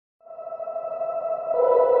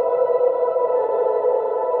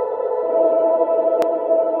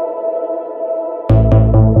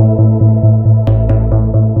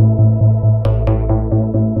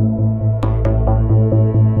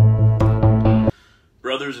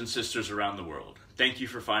Brothers and sisters around the world, thank you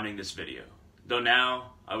for finding this video. Though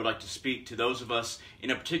now, I would like to speak to those of us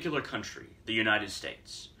in a particular country, the United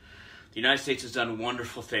States. The United States has done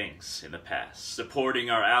wonderful things in the past,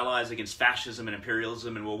 supporting our allies against fascism and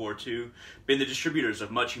imperialism in World War II, been the distributors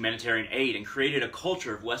of much humanitarian aid, and created a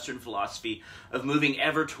culture of Western philosophy of moving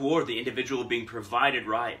ever toward the individual being provided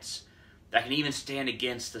rights that can even stand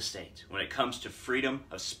against the state when it comes to freedom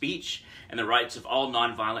of speech and the rights of all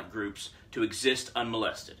nonviolent groups to exist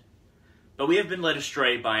unmolested. But we have been led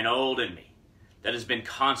astray by an old enemy that has been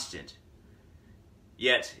constant,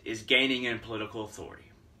 yet is gaining in political authority.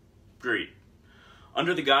 Greed.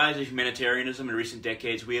 Under the guise of humanitarianism in recent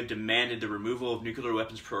decades, we have demanded the removal of nuclear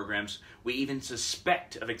weapons programs we even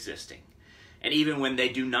suspect of existing. And even when they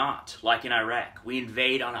do not, like in Iraq, we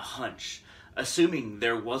invade on a hunch, assuming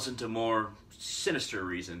there wasn't a more sinister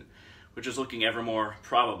reason, which is looking ever more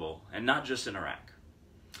probable, and not just in Iraq.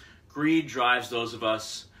 Greed drives those of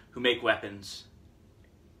us who make weapons,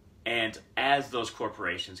 and as those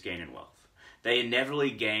corporations gain in wealth, they inevitably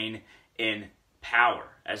gain in power,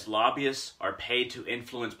 as lobbyists are paid to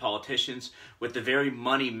influence politicians with the very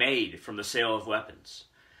money made from the sale of weapons.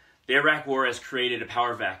 The Iraq War has created a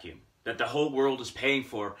power vacuum that the whole world is paying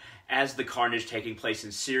for as the carnage taking place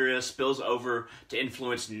in Syria spills over to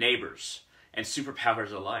influence neighbors and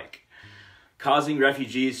superpowers alike, causing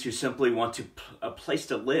refugees who simply want a place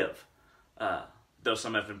to live, though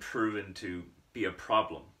some have been proven to be a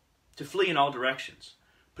problem, to flee in all directions,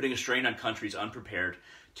 putting a strain on countries unprepared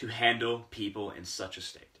to handle people in such a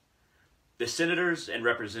state. The senators and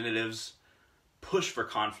representatives push for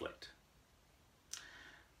conflict,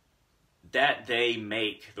 that they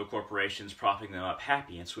make the corporations propping them up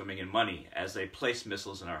happy and swimming in money as they place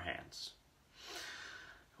missiles in our hands.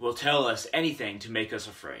 Will tell us anything to make us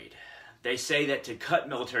afraid. They say that to cut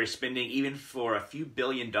military spending even for a few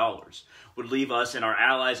 $billions would leave us and our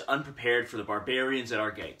allies unprepared for the barbarians at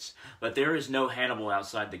our gates. But there is no Hannibal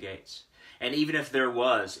outside the gates. And even if there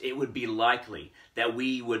was, it would be likely that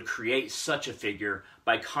we would create such a figure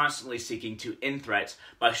by constantly seeking to end threats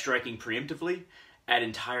by striking preemptively at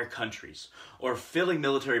entire countries, or filling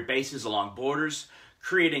military bases along borders,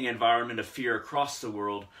 creating an environment of fear across the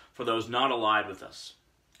world for those not allied with us.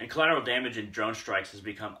 And collateral damage in drone strikes has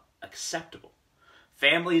become acceptable.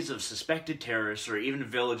 Families of suspected terrorists, or even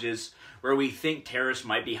villages where we think terrorists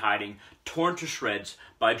might be hiding, torn to shreds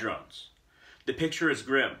by drones. The picture is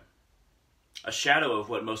grim. A shadow of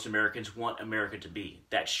what most Americans want America to be.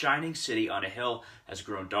 That shining city on a hill has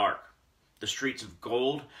grown dark. The streets of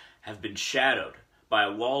gold have been shadowed by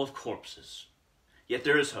a wall of corpses. Yet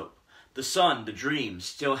there is hope. The sun, the dream,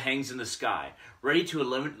 still hangs in the sky, ready to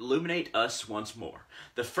illuminate us once more.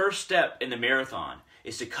 The first step in the marathon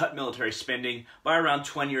is to cut military spending by around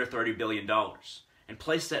 $20 or $30 billion and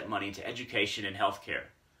place that money into education and healthcare.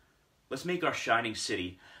 Let's make our shining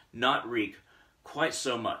city not reek quite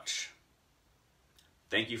so much.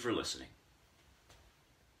 Thank you for listening.